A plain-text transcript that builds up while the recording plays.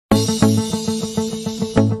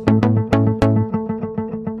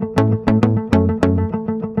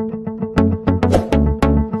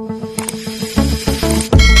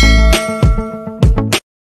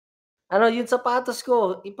yung sapatos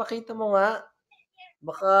ko, ipakita mo nga.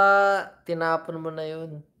 Baka tinapon mo na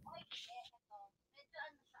yun. Medyo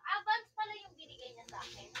ano siya. Vans pala yung binigay niya sa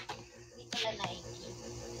akin. Hindi pala Nike.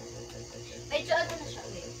 Medyo ano na siya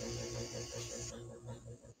ulit.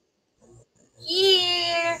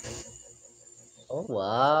 Here! Oh,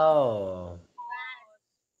 wow.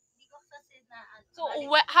 Hindi ko kasi na ano. So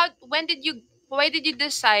why did you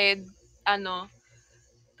decide ano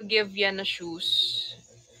to give Yan a shoes?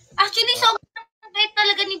 Actually, sobrang bait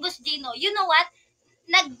talaga ni Boss Gino. You know what?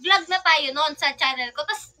 Nag-vlog na tayo noon sa channel ko.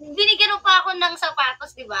 Tapos, binigyan mo pa ako ng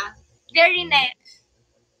sapatos, di ba? Very nice.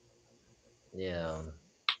 Yeah.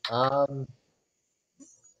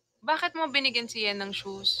 Bakit mo binigyan si Yan ng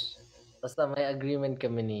shoes? Basta may agreement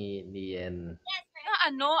kami ni Yen. Yes, may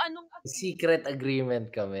Ano? Anong Secret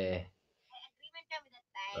agreement kami. agreement kami that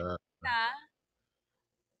time. Ah, na?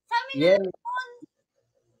 Sa amin na Yen,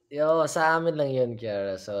 yun. sa amin lang yun,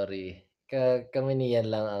 Kiara. Sorry. Kami ni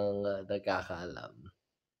Yen lang ang nagkakaalam.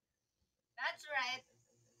 That's right.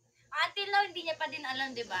 Until now, hindi niya pa din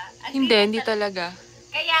alam, di ba? Hindi talaga.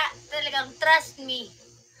 Kaya, talagang trust me.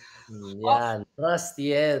 Yan. Trust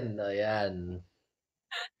Yen. Ayan.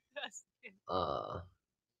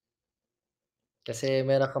 Kasi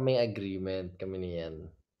meron kaming agreement kami ni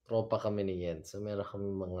Yen. Tropa kami ni Yen. So, meron kami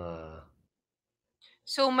mga...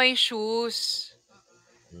 So may shoes.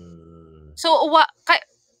 Mm, So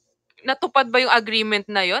natupad ba yung agreement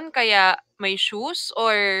na yon kaya may shoes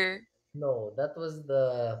or no, that was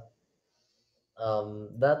the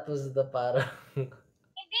parang...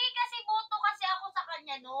 Hindi, kasi boto kasi ako sa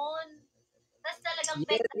kanya noon. Tapos talagang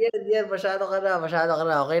Yan. Masyado ka na.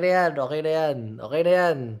 Okay na yan. Okay na yan. Okay na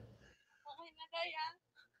yan. okay na kaya?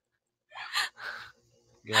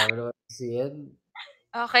 Grabe naman si Yen.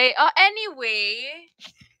 Okay. Oh, anyway.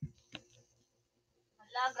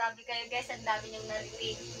 Wala, grabe kayo guys. Ang dami niyong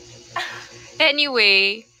narinig.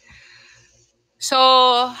 Anyway. So,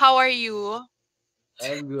 how are you?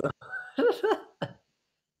 I'm good.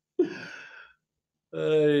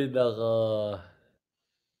 Ay, nako.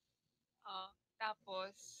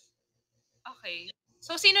 Tapos, okay.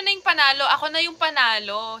 So, sino na yung panalo? Ako na yung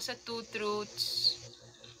panalo sa Two Truths.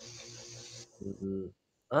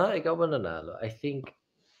 Ikaw ba nanalo? I think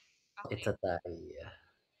it's Okay. a tie.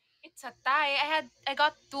 It's a tie. I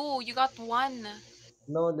got 2. You got 1.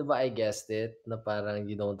 No, di ba I guessed it? Na parang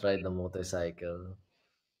you don't ride the motorcycle.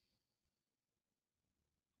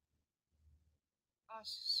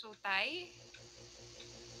 So tie?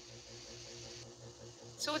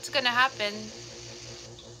 So what's gonna happen?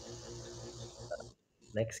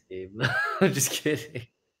 Next game. I'm just kidding.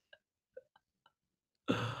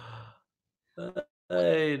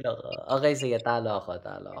 Ay, nako. Okay, sige. Talo ako.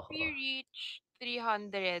 If we reach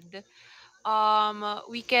 300,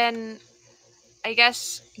 we can, I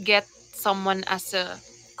guess, get someone as a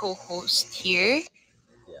co-host here.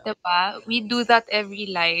 Yeah. Diba? We do that every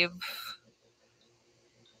live.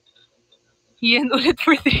 Yan ulit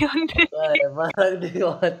for 300. Ay, parang di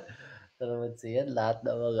ko naman siya. Lahat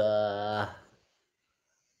ng mga...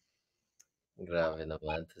 Grabe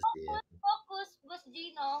naman to siya. Focus, Boss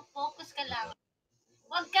Gino. Focus ka lang.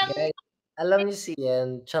 Huwag kang... Guys, alam niyo si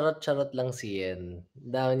Yen, charot-charot lang si Yen.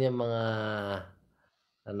 Dami niya mga,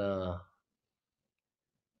 ano,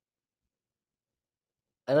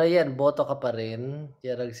 yan, boto ka pa rin?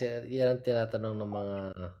 Yan ang tinatanong ng mga,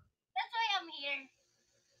 That's why I'm here.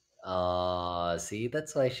 see,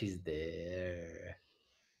 that's why she's there.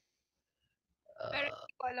 Pero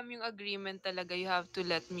hindi ko alam yung agreement talaga. You have to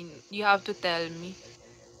tell me.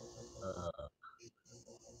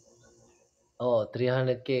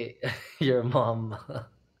 300K, your mom.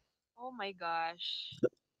 Oh my gosh.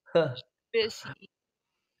 Busy.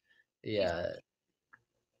 Yeah.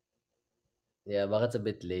 Yeah, baka it's a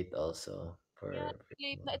bit late also Yeah, for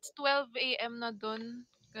late na. It's 12 a.m. na dun,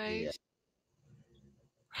 yeah, guys.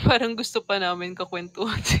 Parang gusto pa namin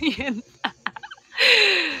kakwentuhan si Ian.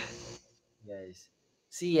 guys.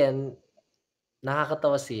 Si Yen,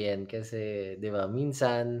 nakakatawa si Yen kasi 'di ba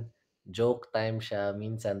minsan joke time siya,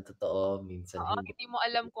 minsan totoo, minsan Oo, hindi. hindi mo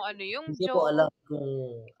alam kung ano yung Hindi ko joke. alam kung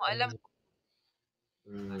Hindi mo ano alam.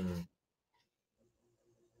 mm,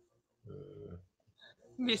 mm.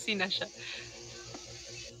 Busy na siya.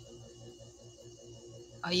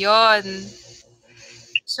 Ayun.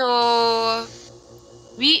 So,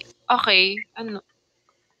 okay. Ano?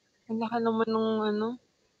 Ang laki naman nung ano.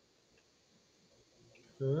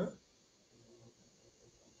 Hmm?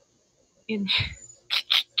 In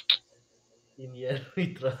In Yen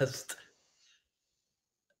we trust.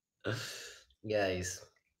 Guys,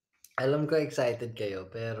 alam ko excited kayo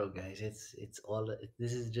pero guys, this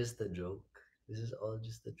is just a joke. This is all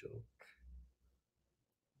just a joke.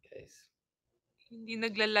 guys. Hindi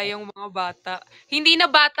naglalay yung mga bata. Hindi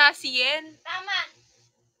na bata si Yen. Tama.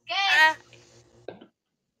 Ah, Guys,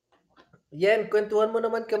 Yan, kwentuhan mo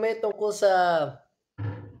naman kami tungkol sa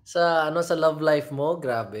love life mo.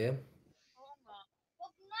 Grabe. oo nga.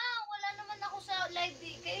 wag na. Wala naman ako sa live.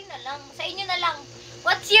 Kayo na lang. Sa inyo na lang.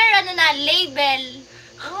 What's your label?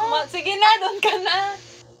 Sige na, doon ka na.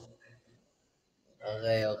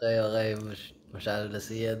 Okay. Masyado na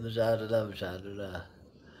siya. Masyado na.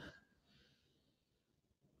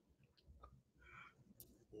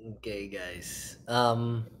 Okay, guys.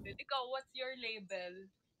 Ikaw, what's your label?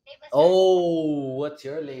 Oh, what's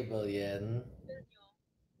your label, Yan?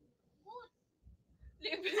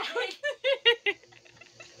 Label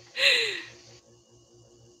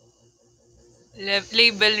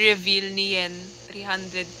label reveal ni Yen,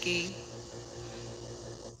 300K.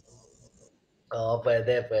 Oo,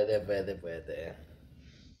 pwede.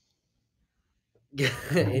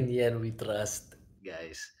 In the end, we trust,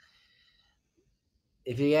 guys.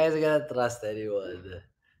 If you guys are gonna trust anyone,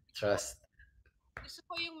 trust. Gusto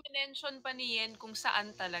ko yung mention pa ni Yen kung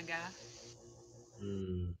saan talaga.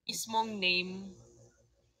 Mm. Ismong name.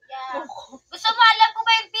 Yeah. Gusto mo, alam ko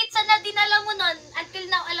pa yung pizza na dinala mo nun. Until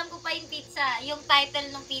now, alam ko pa yung pizza. Yung title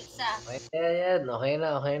ng pizza. Okay na yan. Okay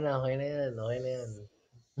na yan. Okay na yan.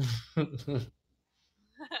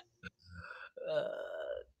 Ah,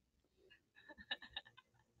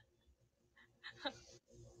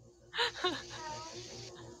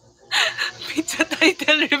 Pizza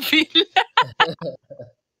title reveal.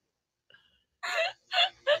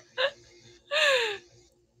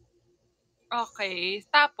 Okay,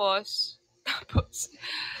 tapos,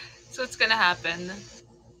 so what's gonna happen?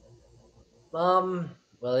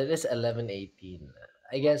 well, it is 11:18.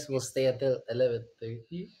 I guess we'll stay until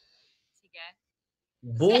 11:30. Sige.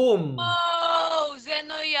 Boom! Oh,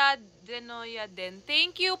 Zenoya din.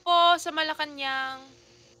 Thank you po sa Malacanang.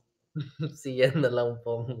 Si Yan na lang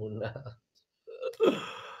po muna.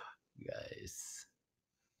 Guys.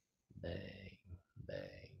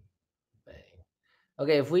 Bang.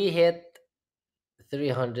 Okay, if we hit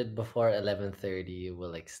 300 before 11:30,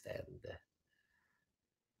 we'll extend.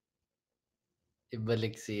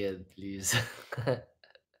 Ibalik si Yan, please.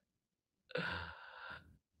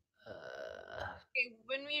 Okay,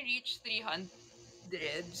 when we reach 300,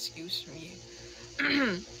 excuse me,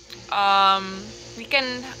 we can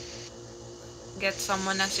get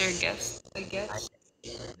someone as your guest, I guess.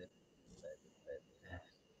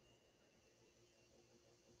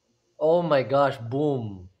 Oh my gosh,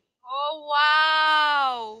 boom. Oh,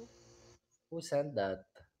 wow! Who sent that?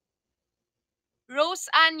 Rose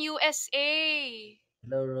Ann USA.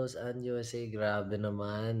 Hello, Rose Ann USA. Grabe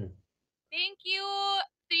naman. Thank you!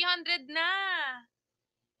 300 na!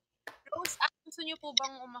 Rose Ann, gusto niyo po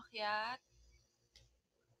bang umakyat?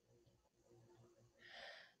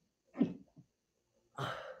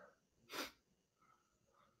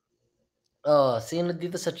 Oh, sino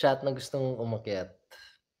dito sa chat na gustong umakyat?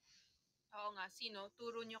 Oo nga, sino?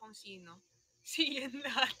 Turo niyo kung sino. Si Ian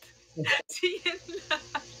lahat. Si Ian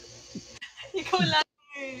lahat. Ikaw lang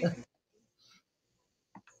eh.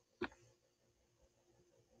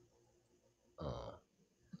 Oh.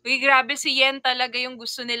 Uy, grabe si Yen talaga yung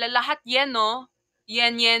gusto nila. Lahat Yen, no?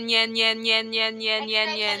 Yen. Next time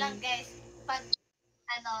na lang, guys. Pag,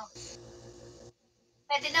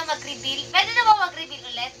 pwede na mag-reveal. Pwede na ba mag-reveal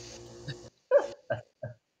ulit?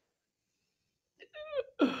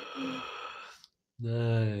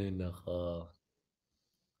 Ay, nako.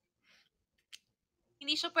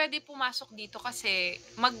 Hindi siya pwede pumasok dito kasi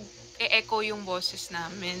mag-e-echo yung boses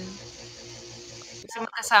namin. Kasi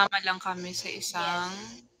magkasama lang kami sa isang...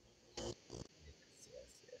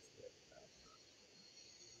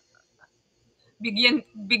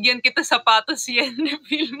 Bigyan kita sapatos yan.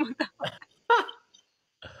 Feel mo na.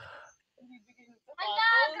 Hala,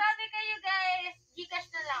 grabe kayo, guys. Gcash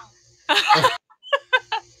na lang.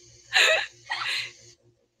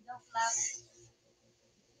 Joke lang.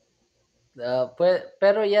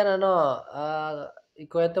 Pero yan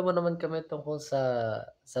ikwento mo naman kami tungkol sa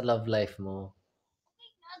love life mo.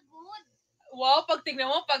 Good. Wow, pag tignan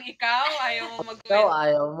mo, pag ikaw, ayaw mo Ikaw magkwento.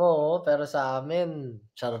 ayaw mo, pero sa amin,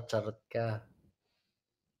 charot-charot ka.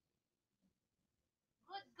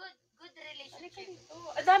 Good relationship.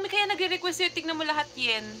 Ang dami kaya nagre-request sa'yo, tignan mo lahat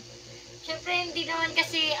yan. Siyempre, hindi naman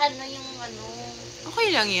kasi Okay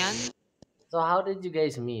lang yan. So how did you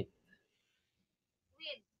guys meet?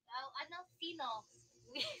 with, sino?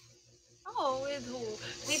 Oh, with who?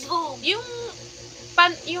 With whom?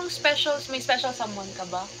 Yung specials, may special someone ka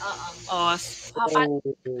ba? Oo. Oh, Oh.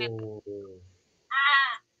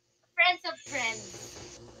 Friends of friends.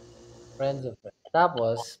 Friends of friends.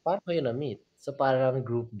 Tapos, paano kayo na-meet? So, parang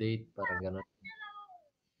group date, parang gano'n.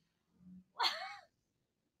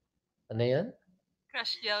 Ano 'yun?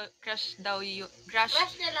 Crush niya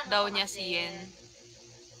lang daw ako niya kasi. si Yen.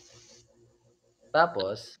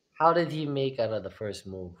 Tapos, how did he make the first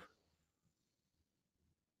move?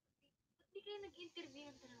 Hindi kayo nag-interview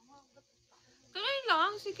ng dalawa. Tuloy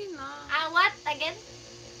lang, sige na. What? Again?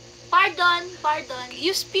 Pardon.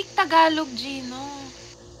 You speak Tagalog, Gino.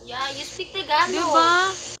 Yeah, you speak Tagalog. Diba?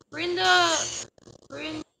 We're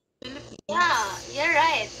in Philippines. Yeah, you're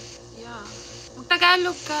right. Yeah.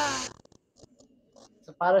 Mag-Tagalog ka.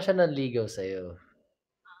 So, paano siya nanligaw sa'yo?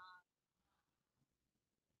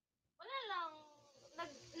 Wala lang.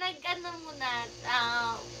 Nag-ano muna,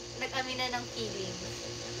 nag-amin na ng feelings.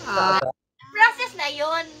 Ah. Process na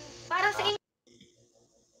yon. Parang sa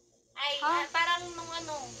ay, Huh? parang nung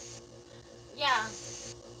ano, yeah.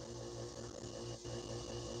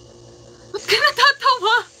 Ba't ka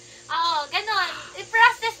natatawa? Oo, ganon.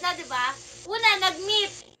 I-process na, di ba? Una,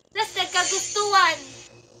 nag-meet. Tapos nagkagustuhan.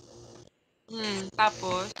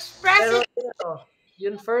 Tapos? Pero Process.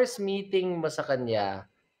 yung first meeting mo sa kanya,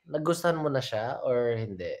 nagustuhan mo na siya or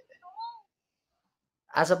hindi?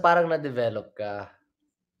 So parang na-develop ka?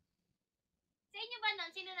 Sa inyo ba nun?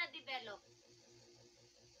 Sino na-develop?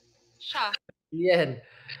 Siya.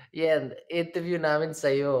 Yan, interview namin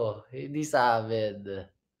sa'yo, hindi sa amin.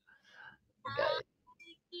 Guys.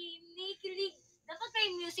 Kinikilig. Dapat may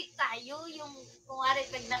music tayo. Yung, kung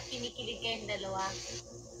arit pag kinikilig kayong dalawa.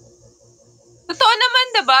 Totoo naman,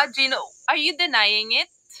 diba, Gino? Are you denying it?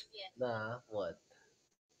 Yes. Na what?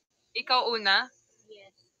 Ikaw una?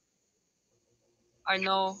 Yes. Or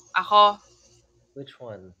no? Ako? Which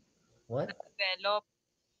one? What? Develop.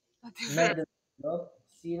 Na-develop?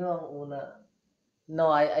 Sino ang una?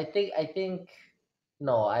 No, I think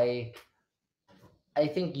no, I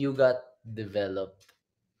think you got developed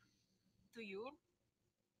To you?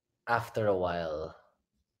 after a while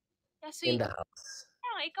Yeah, so in the house.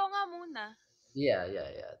 ikaw nga muna. Yeah.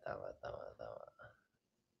 Tama.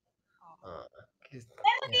 Oh.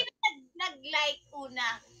 Pero Yeah. sino nag-like una?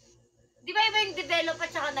 Di ba iba yung develop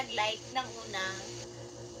at saka nag-like ng una?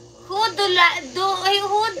 Who do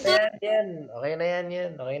Yan. Okay na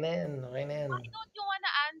yan. Why don't you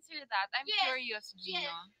wanna answer that? I'm Yes, curious, Gino.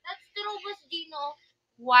 Yes, that's true, Boss Gino.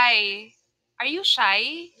 Why? Are you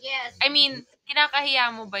shy? Yes. I mean,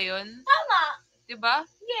 kinakahiya mo ba yun? Tama. Diba?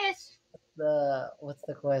 Yes. What's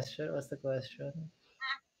the question?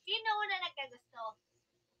 Sino una nagkagusto?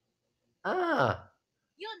 Ah,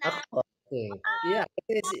 Yun na. ako, I think. Yeah,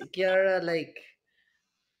 kasi Kiara, like,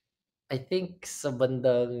 I think sa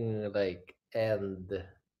bandang, like, end,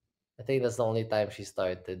 I think that's the only time she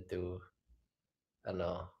started to,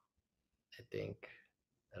 ano, I think,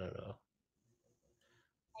 I don't know.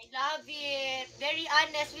 I love it. Very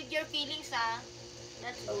honest with your feelings, ah.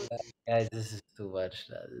 That's good. Guys, this is too much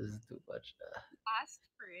na. Asked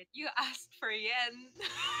for it. You asked for Yen.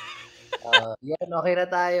 Yan, okay na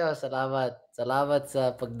tayo. Salamat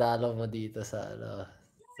sa pagdalo mo dito sa,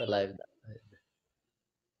 sa live natin.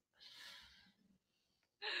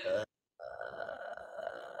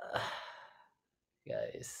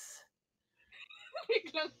 Guys.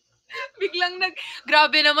 biglang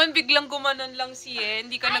grabe naman, biglang gumanon lang si Yen.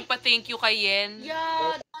 Hindi ka nagpa-thank you kay Yen.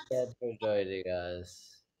 Yeah. Thanks for joining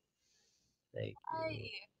us. Thank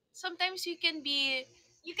you. Sometimes you can be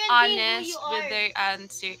You can honest be who you with are. their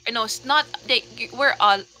answer. No, it's not we're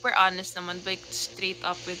honest naman, but straight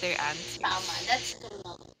up with their answers. Tama, that's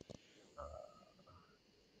true.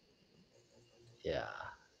 Yeah.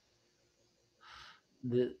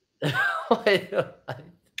 Wait,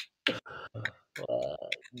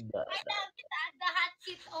 The hot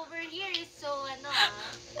seat over here is so,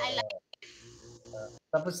 I like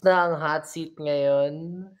tapos na ang hot seat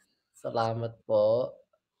ngayon. Salamat po.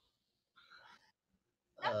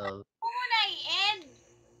 mo muna i-end.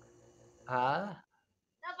 Ha?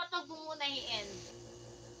 Dapat wag mo muna i-end.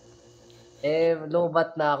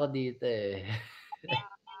 Lobat na ako dito eh. End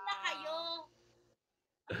na kayo.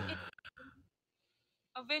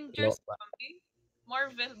 Avengers kami?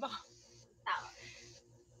 Marvel ba? Tama.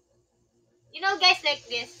 You know, guys, like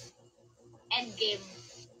this. End game.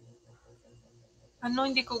 Ano,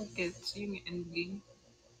 hindi ko gets yung endgame.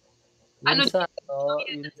 Yun Ano, sa,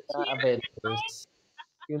 yun sa Avengers.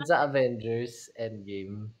 Yun sa Avengers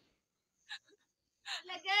Endgame.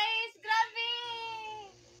 Hala, guys, grabe!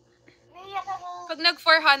 Naiyak ako. Pag nag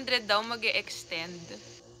 400 daw, mag-e-extend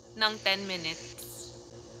ng 10 minutes.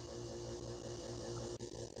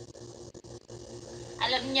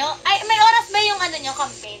 Alam nyo? Ay, may oras ba yung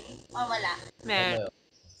campaign? O wala? Meron.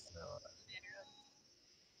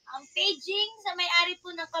 Ang page Beijing, sa may-ari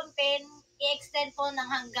po ng campaign, i-extend po ng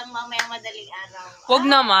hanggang mamayang madaling araw. Wag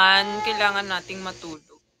naman, kailangan nating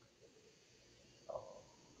matulog.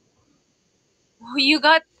 You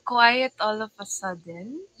got quiet all of a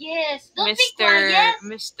sudden? Yes, don't be quiet.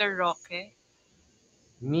 Mr. Roque?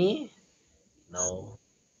 Me? No.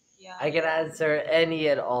 Yeah. I can answer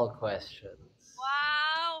any and all questions.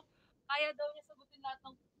 Wow! Kaya daw niya sagutin lahat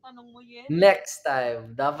ng tanong mo, Yen. Next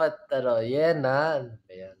time, dapat yan na.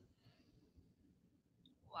 Ayan.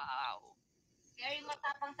 Wow. Very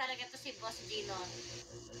matapang talaga to si Boss Gino.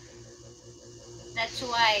 That's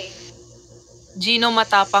why. Gino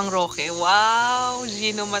Matapang Roque. Wow!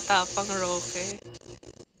 Gino Matapang Roque.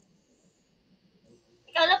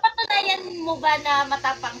 Ikaw, napatunayan mo ba na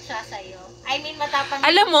matapang siya sa'yo? I mean, matapang...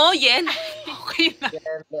 Alam mo, Yen, okay na.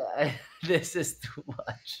 This is too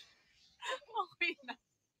much. Okay na.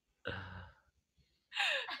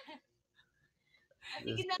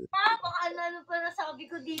 Sige na pa, baka ano pa nasabi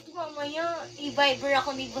ko dito mamaya. I-viber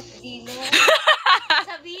ako ni Boss Gino.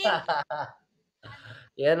 Sabihin,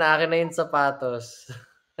 Yan, akin na yung sapatos.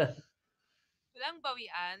 Walang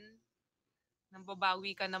bawian.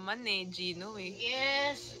 Nambabawi ka naman eh, Gino eh.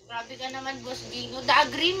 yes, grabe ka naman, Boss Gino. The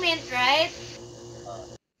agreement, right?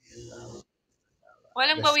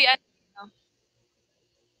 Walang Yes. bawian.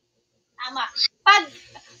 Tama.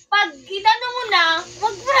 Pag ginano mo na,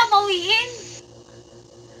 wag mo na bawiin.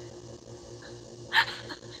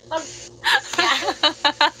 Pag, yeah.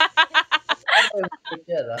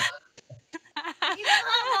 Yan, ah. Sige na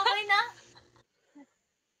nga, okay na.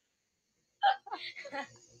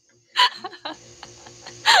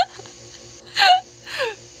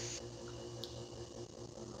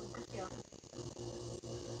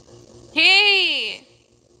 Hey!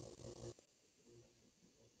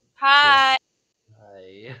 Hi!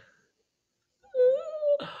 Ay.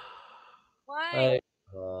 Why? Ay.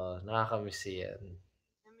 Nakakamiss yan.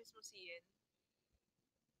 Namiss mo si Yen.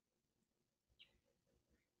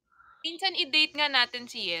 Minsan i-date nga natin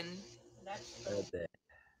si Yen. Pwede.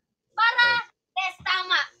 Para, yes,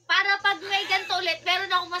 tama. Para pag may ganito ulit,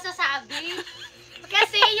 meron ako masasabi.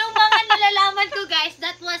 Kasi yung mga nalalaman ko, guys,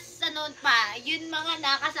 that was, yun mga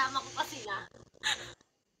nakasama ko pa sila.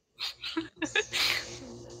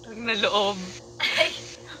 Ang naloob. Ay,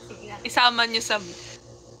 sige na. Isama niyo sa...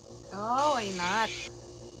 Oh, why not?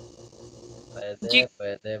 Pwede. Ilagay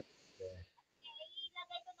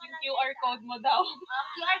ko na lang QR code mo daw.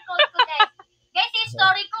 QR code ko, guys. Guys, yung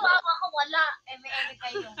story ko, ako wala. Eme-eme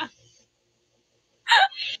kayo.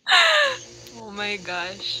 Oh my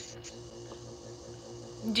gosh.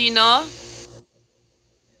 Gino?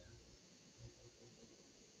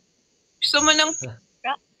 Gusto mo ng pizza?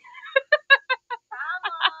 Tama.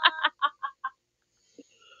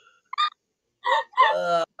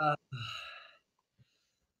 Ah,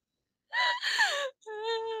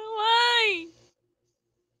 Why?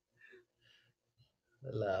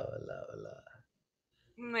 wala.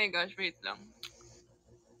 Oh my gosh, wait lang.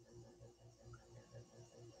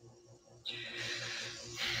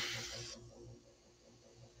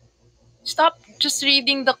 Stop just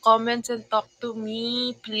reading the comments and talk to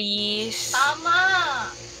me, please. Tama.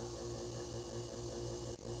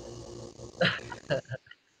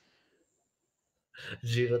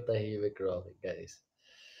 Zero tahimik Rocky, guys.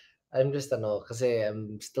 I'm just kasi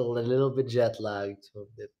I'm still a little bit jet lagged. So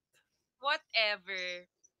a bit Whatever.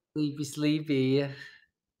 sleepy.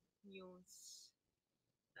 News.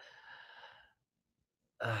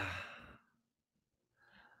 Ah.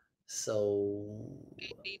 So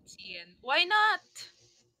Date si Ian. Why not?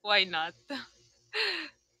 Why not?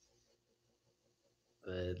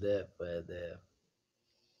 pwede.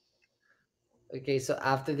 Okay, so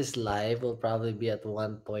after this live, we'll probably be at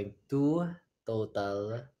 1.2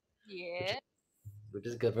 total, Yeah. which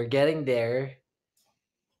is good. We're getting there,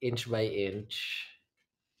 inch by inch.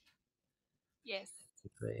 Yes.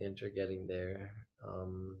 Inch by inch, we're getting there.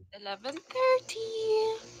 11:30.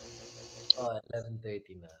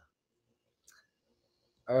 11:30 na.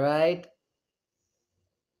 All right.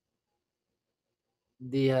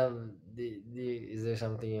 Do you have? Is there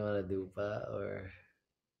something you wanna do pa or?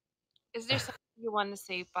 Is there something you want to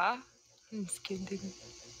say, pa? I'm just kidding.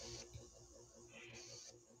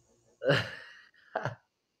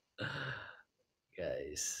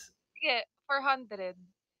 Guys. Sige, 400.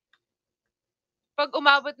 Pag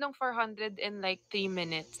umabot ng 400 in like 3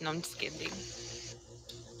 minutes. No, I'm just kidding.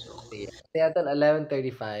 Sige. Kaya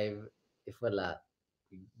 11:35. If wala,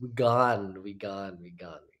 we gone.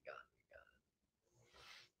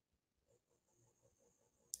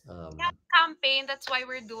 Campaign, that's why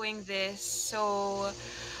we're doing this. So,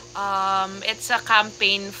 it's a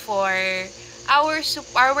campaign for our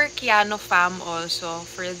Kiano fam also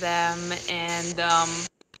for them, and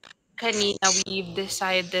kanina we've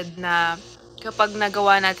decided na kapag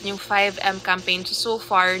nagawa natin yung 5M campaign, so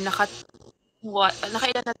far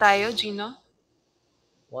nakailan na tayo, Gino?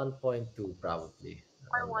 1.2 probably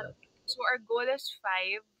Or around one. that. So our goal is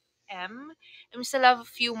 5M. And we still have a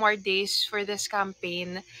few more days for this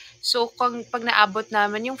campaign. So kung pag naabot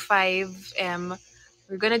naman yung 5M,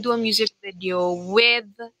 we're gonna do a music video with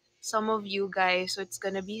some of you guys. So it's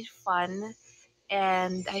gonna be fun.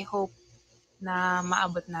 And I hope na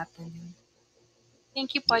maabot natin yun.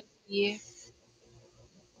 Thank you, Pochi.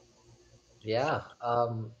 Yeah.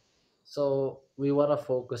 So we want to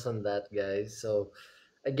focus on that, guys. So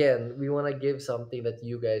again, we want to give something that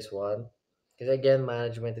you guys want, because again,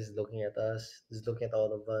 management is looking at us, is looking at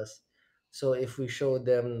all of us. So if we show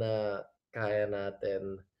them na kaya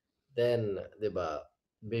natin, then 'di ba,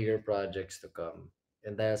 bigger projects to come.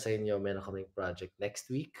 And dahil sa inyo, meron kaming project next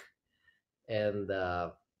week. And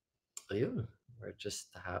ayun, we're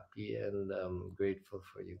just happy and grateful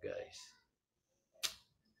for you guys.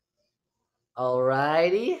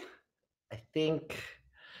 Alrighty. I think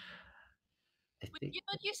I think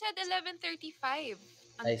You said 11:35.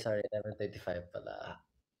 ay sorry, 11:35 pala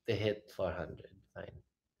to hit 400. Fine.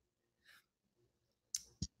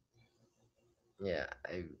 Yeah,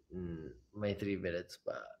 may 3 minutes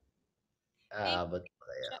pa. Thank But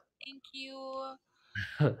yeah. thank you.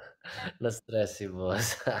 Na-stress si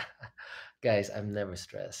boss. Guys, I'm never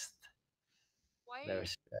stressed. Why are Never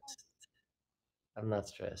stressed. I'm not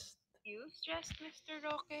stressed. you stressed, Mr.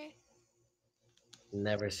 Roque?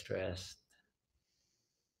 Never stressed.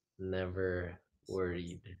 Never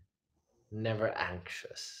worried. Never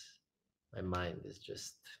anxious. My mind is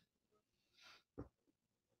just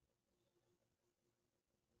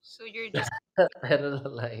So you're just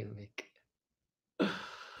nananahimik. so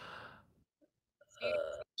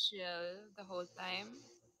you're chill the whole time.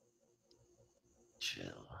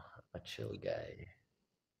 Chill. I'm a chill guy.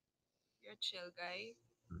 You're a chill guy.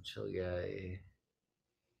 I'm a chill guy.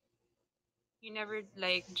 You never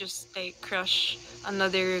like just like crush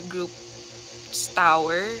another group's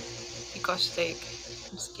tower because like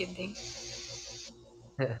I'm just kidding.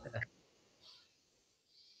 Oh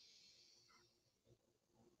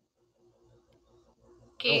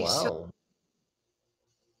Okay, so wow.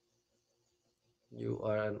 You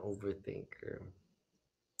are an overthinker.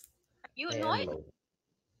 you I know am it. no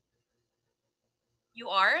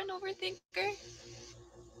You are an overthinker.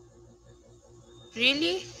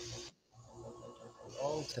 Really?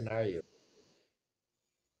 all scenario.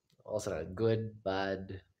 All scenario. Good,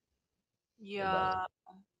 bad, diba? Yeah.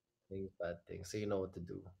 Things, bad things. So you know what to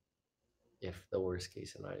do if the worst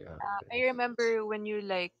case scenario I happens. remember when you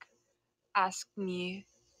like asked me.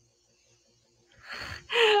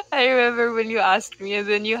 I remember when you asked me, and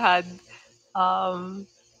then um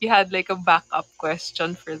you had like a backup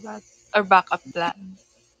question for that or backup plan.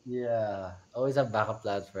 Yeah. Always have backup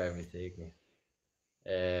plans for everything.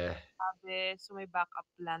 Eh. Sabi, so may backup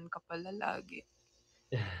plan ka pala lagi.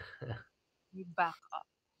 May backup.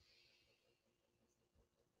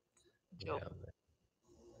 Joke.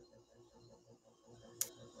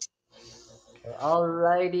 Yeah.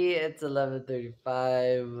 Alrighty, it's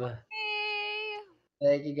 11:35. Hey!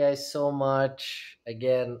 Thank you guys so much.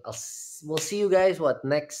 Again, we'll see you guys what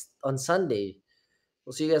next on Sunday.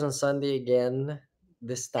 We'll see you guys on Sunday again.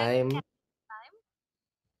 This 10 time.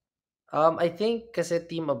 time? I think kasi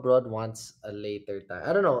Team Abroad wants a later time.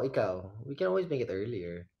 I don't know, ikaw. We can always make it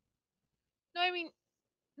earlier. No, I mean,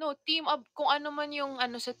 no, kung ano man yung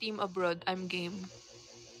ano sa team abroad, I'm game.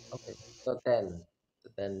 Okay. So 10. So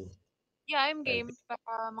 10. Yeah, I'm 10. game.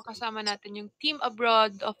 Para makasama natin yung team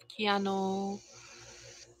abroad of Kiano.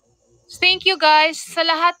 Thank you guys sa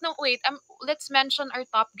lahat ng wait. Let's mention our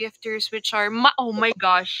top gifters which are oh my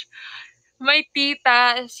gosh. My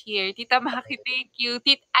tita is here. Tita Maki, thank you.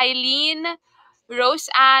 Tita Eileen,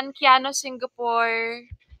 Rose Ann, Kiano Singapore.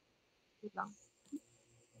 Wait lang.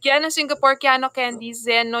 Kiano Singapore, Kiano Candy,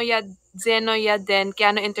 Zeno Yaden,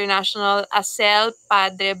 Kiano International, Asel,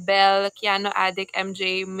 Padre Bell, Kiano Addict,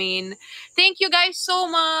 MJ Main. Thank you guys so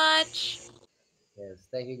much. Yes.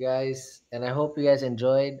 Thank you guys. And I hope you guys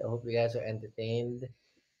enjoyed. I hope you guys are entertained.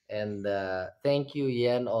 And thank you,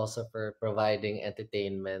 Yen, also for providing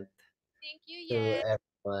entertainment Thank you, to Yen.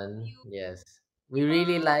 everyone. You. Yes. We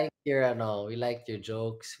really liked your we liked your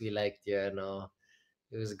jokes. We liked your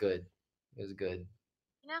it was good. It was good.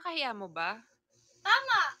 Kinakahiya mo ba?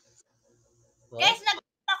 Tama! What? Guys, nag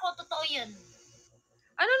ako, totoo yun.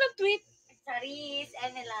 Ano nag-tweet? Charis,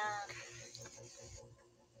 eme lang.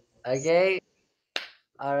 Okay.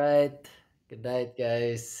 All right. Good night,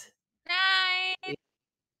 guys. Night!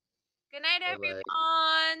 Good night, Bye bye.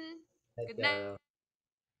 everyone. Bye, Good night. Kiara.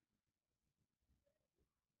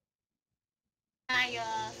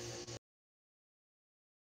 Ayos.